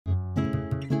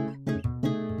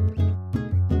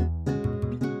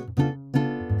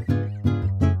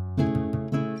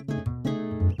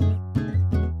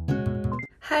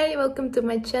Hi, welcome to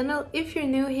my channel. If you're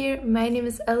new here, my name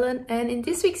is Ellen, and in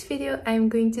this week's video I'm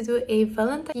going to do a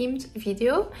Valentine themed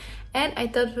video, and I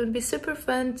thought it would be super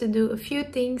fun to do a few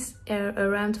things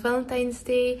around Valentine's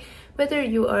Day, whether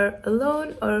you are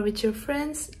alone or with your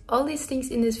friends. All these things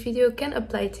in this video can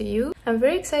apply to you. I'm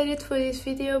very excited for this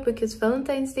video because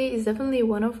Valentine's Day is definitely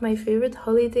one of my favorite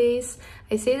holidays.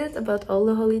 I say that about all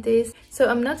the holidays, so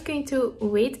I'm not going to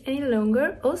wait any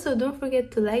longer. Also, don't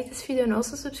forget to like this video and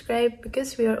also subscribe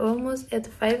because we are almost at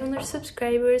 500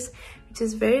 subscribers, which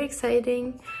is very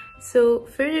exciting. So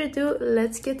further ado,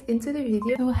 let's get into the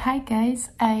video. So hi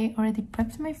guys, I already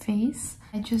prepped my face.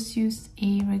 I just used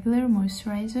a regular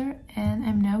moisturizer and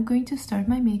I'm now going to start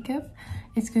my makeup.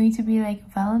 It's going to be like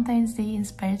Valentine's Day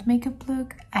inspired makeup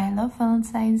look. I love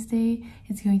Valentine's Day.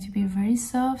 It's going to be very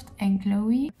soft and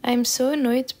glowy. I'm so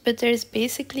annoyed, but there's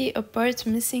basically a part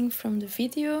missing from the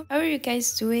video. How are you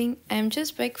guys doing? I'm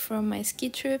just back from my ski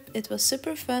trip. It was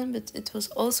super fun, but it was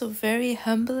also very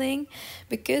humbling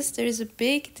because there's a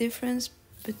big difference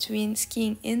between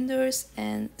skiing indoors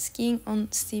and skiing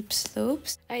on steep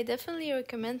slopes. I definitely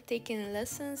recommend taking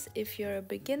lessons if you're a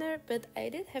beginner, but I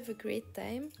did have a great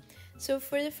time. So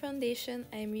for the foundation,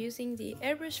 I'm using the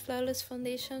Airbrush Flawless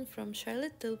Foundation from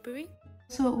Charlotte Tilbury.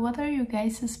 So what are you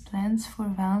guys' plans for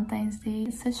Valentine's Day?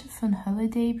 It's such a fun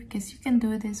holiday because you can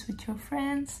do this with your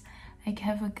friends. Like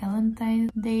have a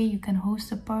Galentine's Day, you can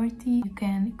host a party, you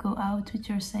can go out with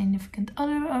your significant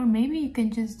other, or maybe you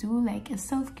can just do like a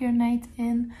self-care night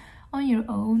in on your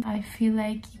own. I feel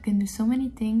like you can do so many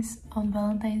things on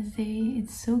Valentine's Day.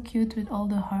 It's so cute with all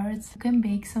the hearts. You can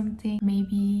bake something,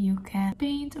 maybe you can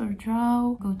paint or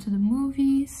draw, go to the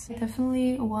movies. I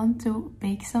definitely want to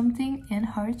bake something in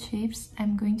heart shapes.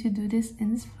 I'm going to do this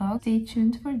in this vlog. Stay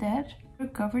tuned for that. We're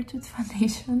covered with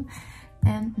foundation.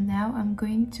 And now I'm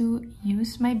going to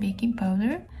use my baking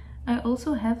powder. I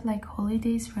also have like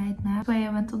holidays right now. That's why I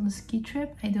went on the ski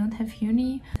trip. I don't have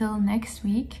uni till next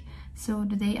week. So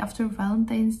the day after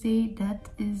Valentine's Day, that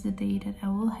is the day that I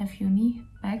will have uni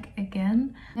back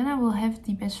again. Then I will have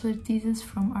the bachelor thesis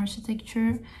from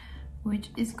architecture, which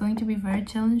is going to be very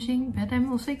challenging, but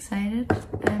I'm also excited.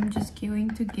 I'm just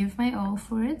going to give my all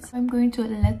for it. I'm going to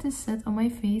let this set on my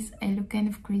face. I look kind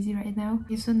of crazy right now.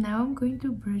 Okay, so now I'm going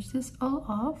to brush this all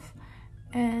off,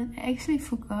 and I actually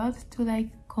forgot to like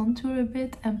contour a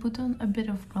bit and put on a bit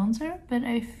of bronzer, but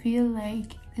I feel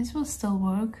like this will still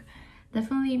work.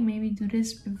 Definitely maybe do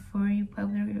this before you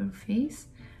powder your face,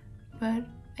 but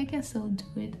I can still do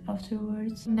it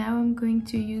afterwards. Now I'm going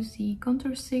to use the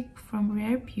contour stick from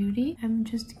Rare Beauty. I'm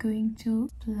just going to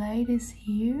apply this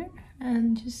here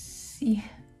and just see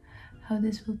how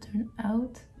this will turn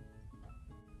out.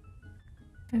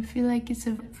 I feel like it's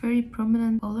a very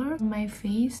prominent color on my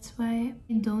face, that's why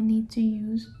I don't need to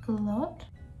use a lot.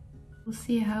 We'll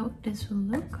see how this will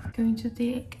look. I'm going to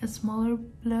take a smaller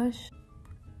blush.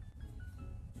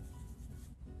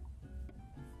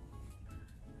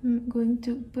 I'm going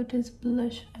to put this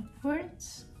blush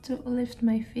upwards to lift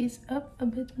my face up a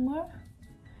bit more.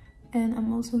 And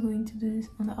I'm also going to do this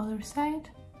on the other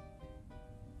side.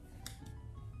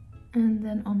 And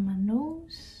then on my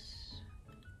nose.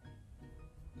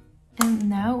 And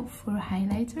now for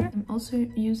highlighter. I'm also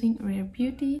using Rare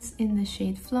Beauty. It's in the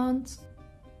shade Flaunt.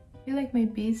 I feel like my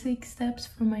basic steps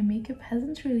for my makeup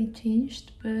hasn't really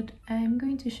changed, but I'm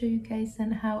going to show you guys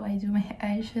then how I do my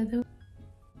eyeshadow.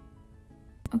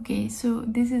 Okay, so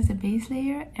this is the base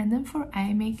layer, and then for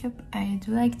eye makeup I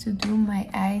do like to do my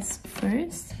eyes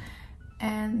first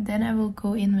and then I will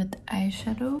go in with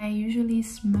eyeshadow. I usually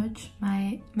smudge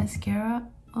my mascara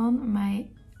on my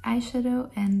eyeshadow,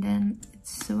 and then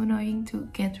it's so annoying to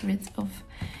get rid of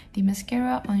the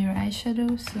mascara on your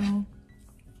eyeshadow, so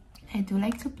I do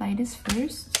like to apply this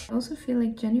first. I also feel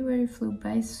like January flew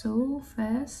by so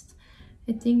fast.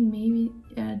 I think maybe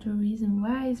the reason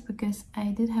why is because I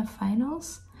did have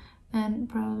finals, and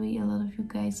probably a lot of you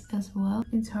guys as well.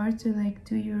 It's hard to like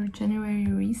do your January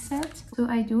reset. So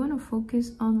I do want to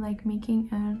focus on like making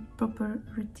a proper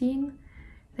routine,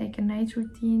 like a night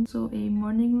routine, so a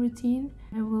morning routine.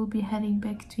 I will be heading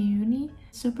back to uni.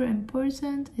 Super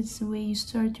important. It's the way you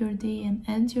start your day and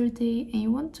end your day, and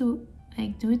you want to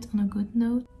like do it on a good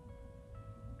note.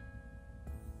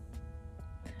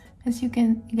 As you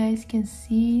guys can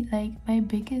see, like my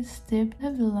biggest tip, I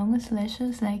have the longest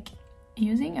lashes. Like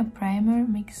using a primer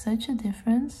makes such a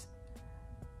difference.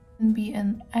 It can be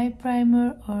an eye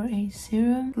primer or a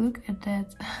serum. Look at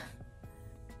that.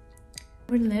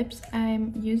 For lips,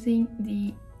 I'm using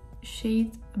the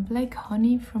shade Black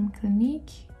Honey from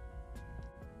Clinique.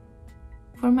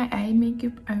 For my eye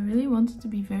makeup, I really want it to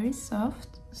be very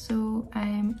soft, so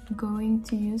I'm going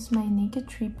to use my Naked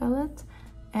Tree palette.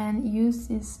 and use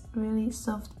this really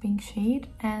soft pink shade,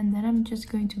 and then I'm just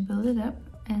going to build it up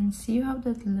and see how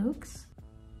that looks.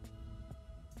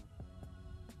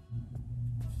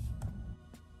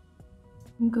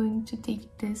 I'm going to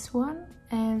take this one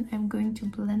and I'm going to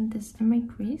blend this in my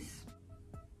crease.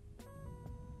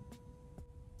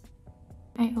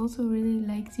 I also really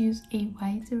like to use a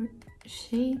whiter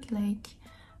shade like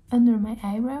under my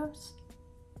eyebrows.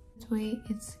 That way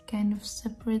it's kind of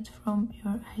separate from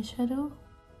your eyeshadow.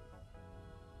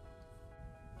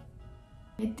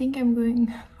 I think I'm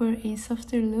going for a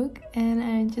softer look and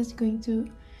I'm just going to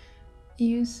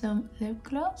use some lip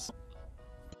gloss.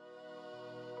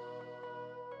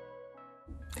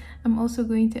 I'm also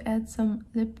going to add some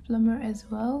lip plumber as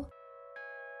well.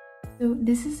 So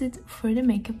this is it for the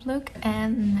makeup look,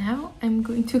 and now I'm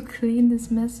going to clean this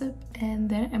mess up and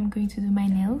then I'm going to do my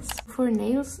nails. For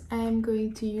nails, I'm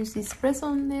going to use these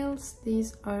press-on nails.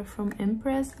 These are from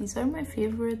Impress. These are my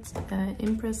favorite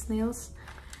Impress nails.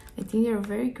 I think they're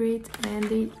very great and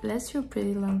they last you a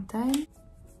pretty long time.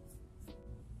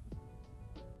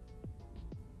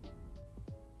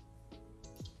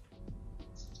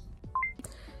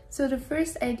 So the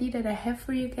first idea that I have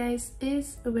for you guys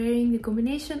is wearing the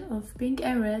combination of pink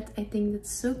and red. I think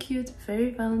that's so cute, very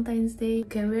Valentine's Day. You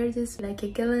can wear this like a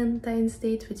galentines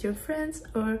date with your friends,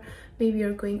 or maybe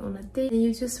you're going on a date and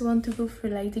you just want to go for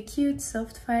like the cute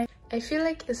soft vibe. I feel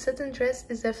like a satin dress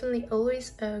is definitely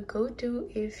always a go-to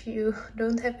if you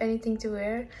don't have anything to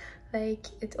wear. Like,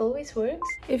 it always works.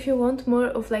 If you want more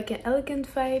of like an elegant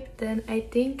vibe, then I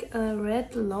think a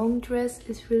red long dress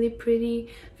is really pretty.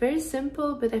 Very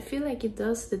simple, but I feel like it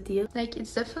does the deal. Like,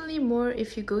 it's definitely more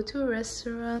if you go to a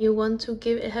restaurant, you want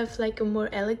to have like a more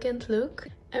elegant look.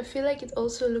 I feel like it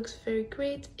also looks very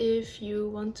great if you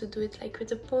want to do it like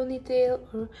with a ponytail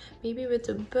or maybe with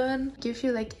a bun. Give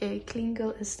you like a clean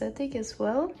girl aesthetic as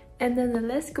well. And then the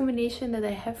last combination that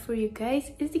I have for you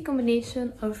guys is the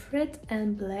combination of red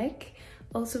and black.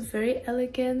 Also very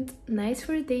elegant, nice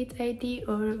for a date idea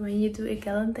or when you do a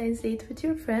Galentine's date with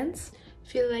your friends. I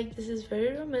feel like this is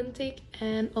very romantic,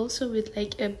 and also with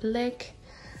like a black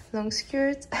long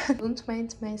skirt. Don't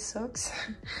mind my socks.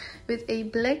 With a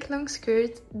black long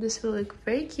skirt, this will look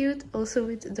very cute, also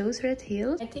with those red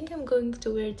heels. I think I'm going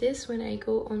to wear this when I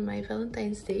go on my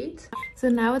Valentine's date. So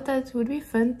now I thought it would be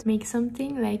fun to make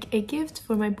something like a gift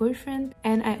for my boyfriend,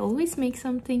 and I always make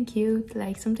something cute,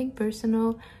 like something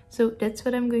personal. So that's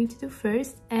what I'm going to do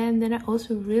first, and then I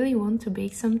also really want to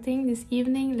bake something this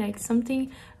evening, like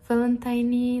something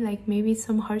Valentine-y, like maybe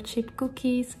some heart-shaped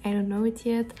cookies, I don't know it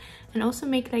yet, and also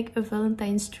make like a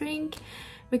Valentine's drink,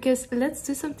 because let's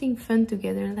do something fun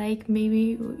together. Like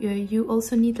maybe you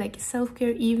also need like a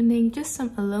self-care evening, just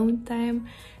some alone time,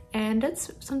 and that's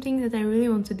something that I really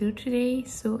want to do today.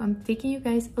 So I'm taking you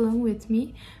guys along with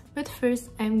me, but first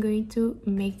I'm going to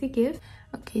make the gift.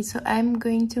 Okay, so I'm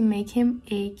going to make him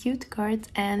a cute card,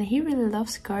 and he really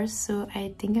loves cards, so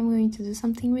I think I'm going to do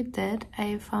something with that.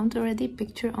 I found already a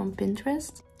picture on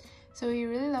Pinterest. So he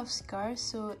really loves cars,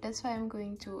 so that's why I'm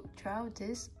going to draw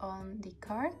this on the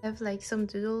card. I have like some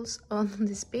doodles on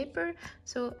this paper,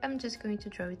 so I'm just going to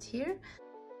draw it here.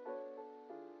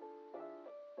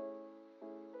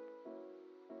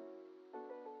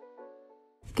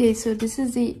 Okay, so this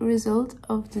is the result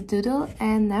of the doodle,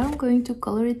 and now I'm going to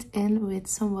color it in with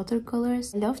some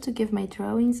watercolors. I love to give my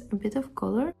drawings a bit of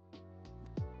color.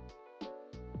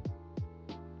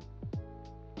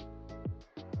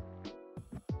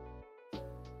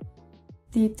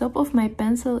 The top of my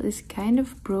pencil is kind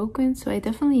of broken, so I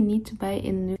definitely need to buy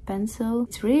a new pencil.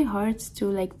 It's really hard to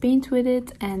like paint with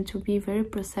it and to be very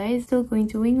precise. Still going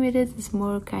to wing with it. It's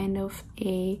more kind of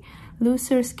a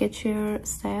looser, sketchier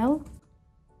style.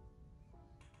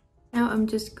 Now I'm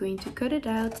just going to cut it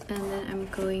out, and then I'm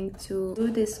going to glue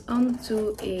this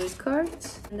onto a card,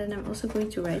 and then I'm also going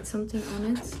to write something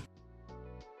on it.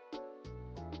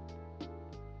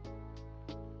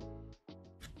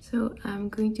 So I'm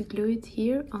going to glue it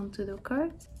here onto the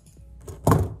card.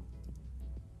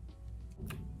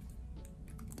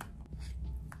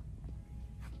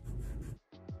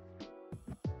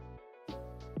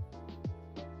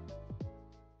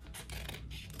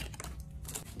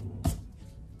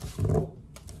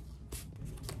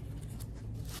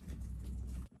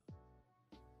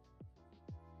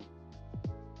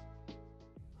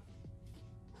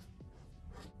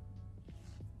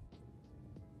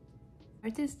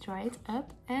 Art is dried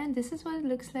up, and this is what it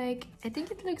looks like. I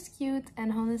think it looks cute,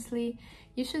 and honestly,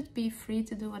 you should be free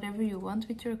to do whatever you want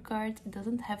with your card. It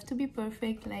doesn't have to be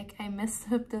perfect. Like, I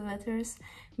messed up the letters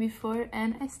before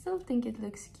and I still think it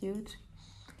looks cute.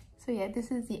 So yeah, this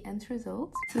is the end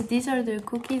result. So these are the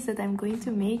cookies that I'm going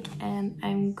to make, and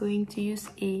I'm going to use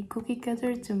a cookie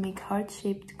cutter to make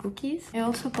heart-shaped cookies. I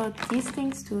also got these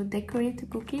things to decorate the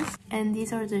cookies, and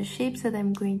these are the shapes that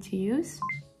I'm going to use.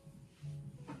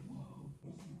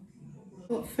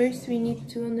 So first we need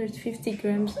 250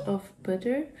 grams of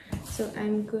butter. So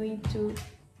I'm going to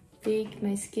take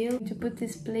my scale to put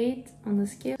this plate on the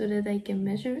scale so that I can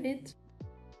measure it.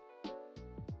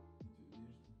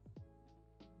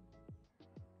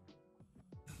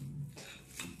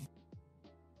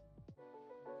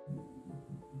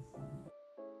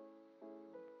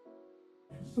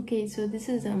 Okay, so this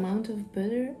is the amount of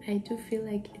butter. I do feel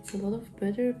like it's a lot of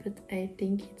butter, but I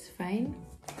think it's fine.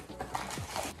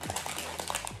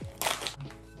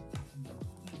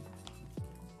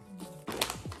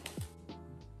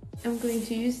 I'm going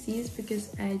to use these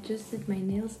because I just did my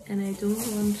nails and I don't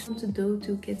want the dough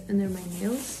to get under my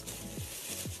nails.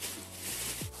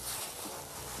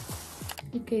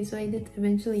 Okay, so I did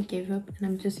eventually give up and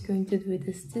I'm just going to do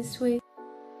this way.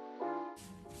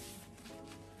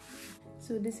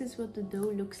 So this is what the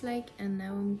dough looks like, and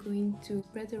now I'm going to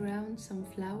spread around some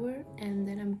flour and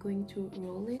then I'm going to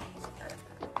roll it.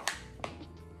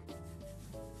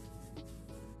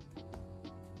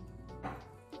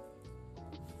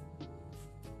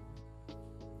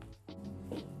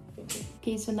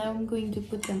 Okay, so now I'm going to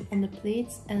put them on the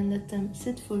plates and let them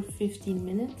sit for 15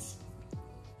 minutes.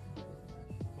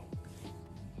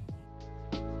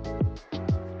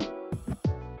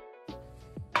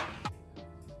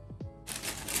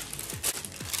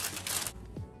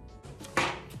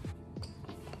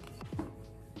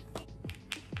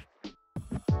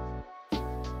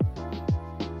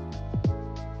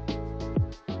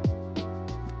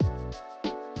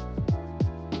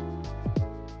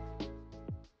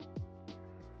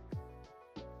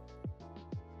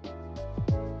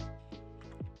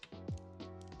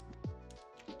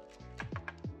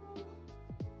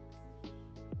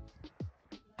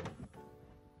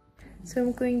 So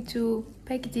I'm going to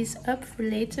pack these up for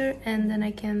later and then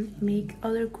I can make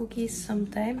other cookies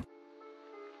sometime.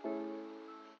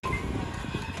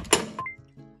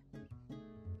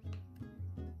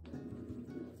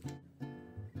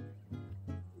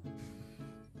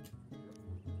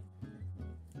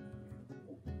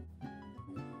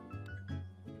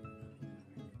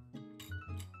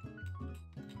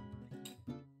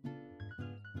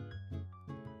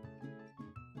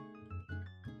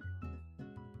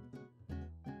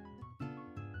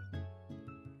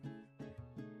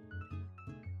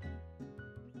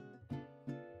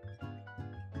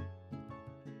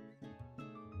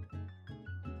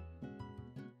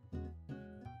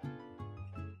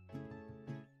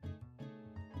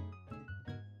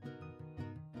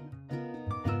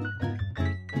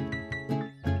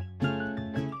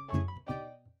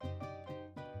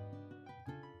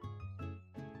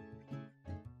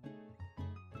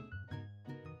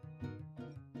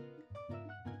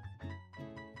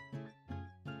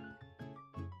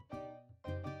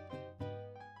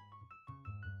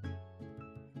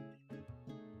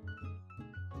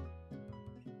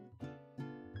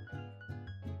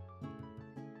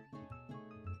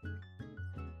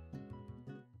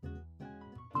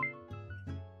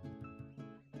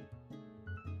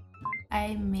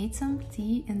 I made some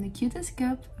tea in the cutest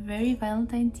cup, very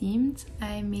Valentine themed.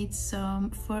 I made some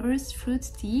forest fruit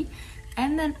tea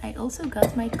and then I also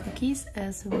got my cookies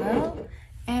as well.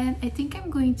 And I think I'm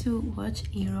going to watch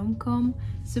a rom-com,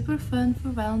 super fun for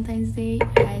Valentine's Day.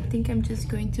 I think I'm just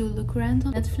going to look around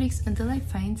on Netflix until I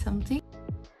find something.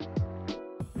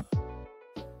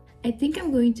 I think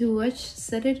I'm going to watch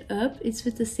Set It Up. It's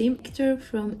with the same actor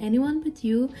from Anyone But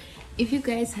You. If you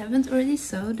guys haven't already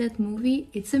saw that movie,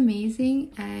 it's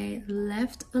amazing. I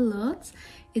laughed a lot.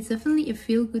 It's definitely a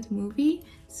feel-good movie.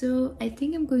 So I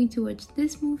think I'm going to watch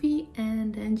this movie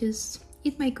and then just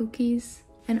eat my cookies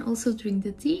and also drink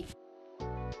the tea.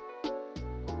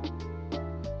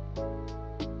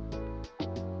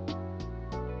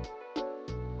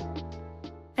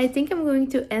 I think I'm going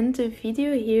to end the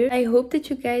video here. I hope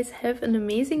that you guys have an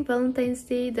amazing Valentine's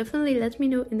Day. Definitely let me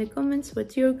know in the comments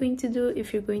what you're going to do,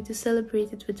 if you're going to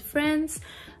celebrate it with friends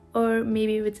or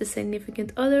maybe with a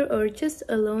significant other or just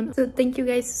alone. So thank you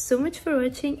guys so much for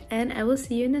watching and I will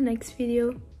see you in the next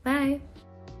video. Bye!